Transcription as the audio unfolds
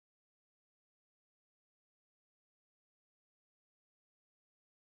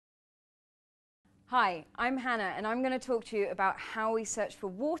Hi, I'm Hannah, and I'm going to talk to you about how we search for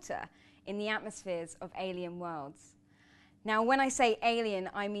water in the atmospheres of alien worlds. Now, when I say alien,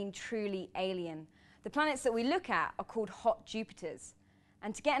 I mean truly alien. The planets that we look at are called hot Jupiters.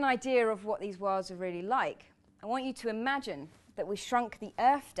 And to get an idea of what these worlds are really like, I want you to imagine that we shrunk the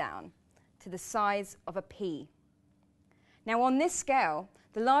Earth down to the size of a pea. Now, on this scale,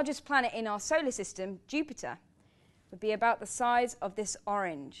 the largest planet in our solar system, Jupiter, would be about the size of this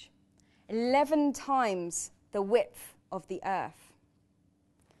orange, 11 times the width of the Earth.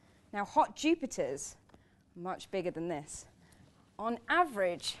 Now, hot Jupiters are much bigger than this. On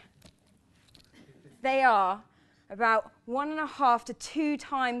average, they are about 1.5 to 2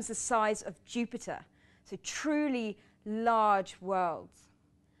 times the size of Jupiter, so truly large worlds.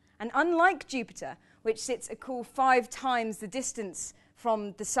 And unlike Jupiter, which sits a cool 5 times the distance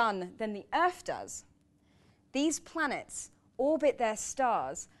from the Sun than the Earth does, these planets orbit their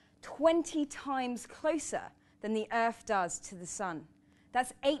stars 20 times closer than the Earth does to the Sun.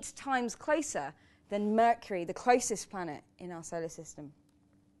 That's 8 times closer than Mercury, the closest planet in our solar system.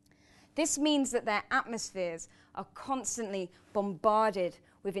 This means that their atmospheres are constantly bombarded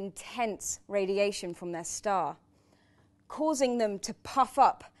with intense radiation from their star, causing them to puff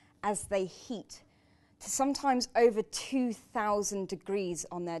up as they heat to sometimes over 2,000 degrees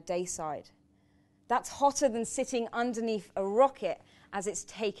on their day side. That's hotter than sitting underneath a rocket as it's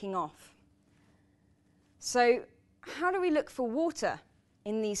taking off. So how do we look for water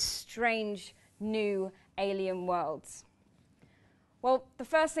in these strange new alien worlds? Well, the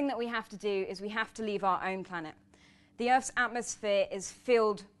first thing that we have to do is we have to leave our own planet. The Earth's atmosphere is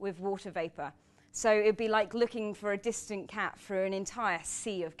filled with water vapor. So it'd be like looking for a distant cat through an entire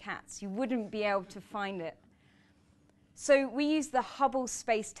sea of cats. You wouldn't be able to find it. So we use the Hubble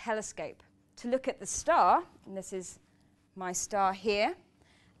Space Telescope to look at the star, and this is my star here,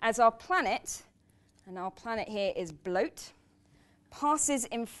 as our planet, and our planet here is Bloat, passes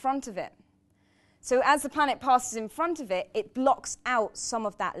in front of it. So as the planet passes in front of it, it blocks out some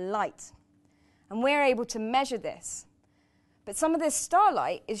of that light. And we're able to measure this. But some of this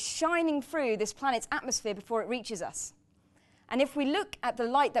starlight is shining through this planet's atmosphere before it reaches us. And if we look at the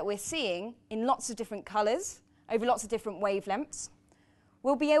light that we're seeing in lots of different colors, over lots of different wavelengths,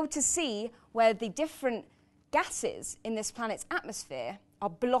 we'll be able to see where the different gases in this planet's atmosphere are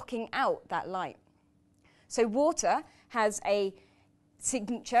blocking out that light. So water has a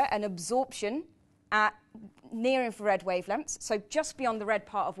signature, an absorption at near infrared wavelengths, so just beyond the red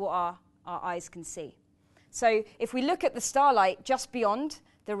part of what our eyes can see. So if we look at the starlight just beyond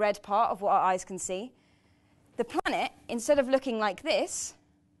the red part of what our eyes can see, the planet, instead of looking like this,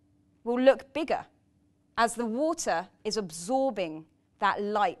 will look bigger as the water is absorbing that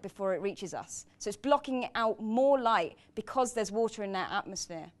light before it reaches us. So it's blocking out more light because there's water in that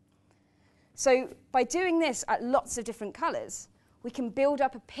atmosphere. So by doing this at lots of different colors, we can build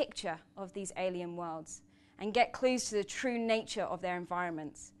up a picture of these alien worlds and get clues to the true nature of their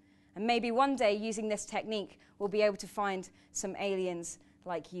environments. And maybe one day, using this technique, we'll be able to find some aliens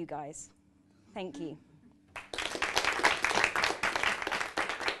like you guys. Thank you.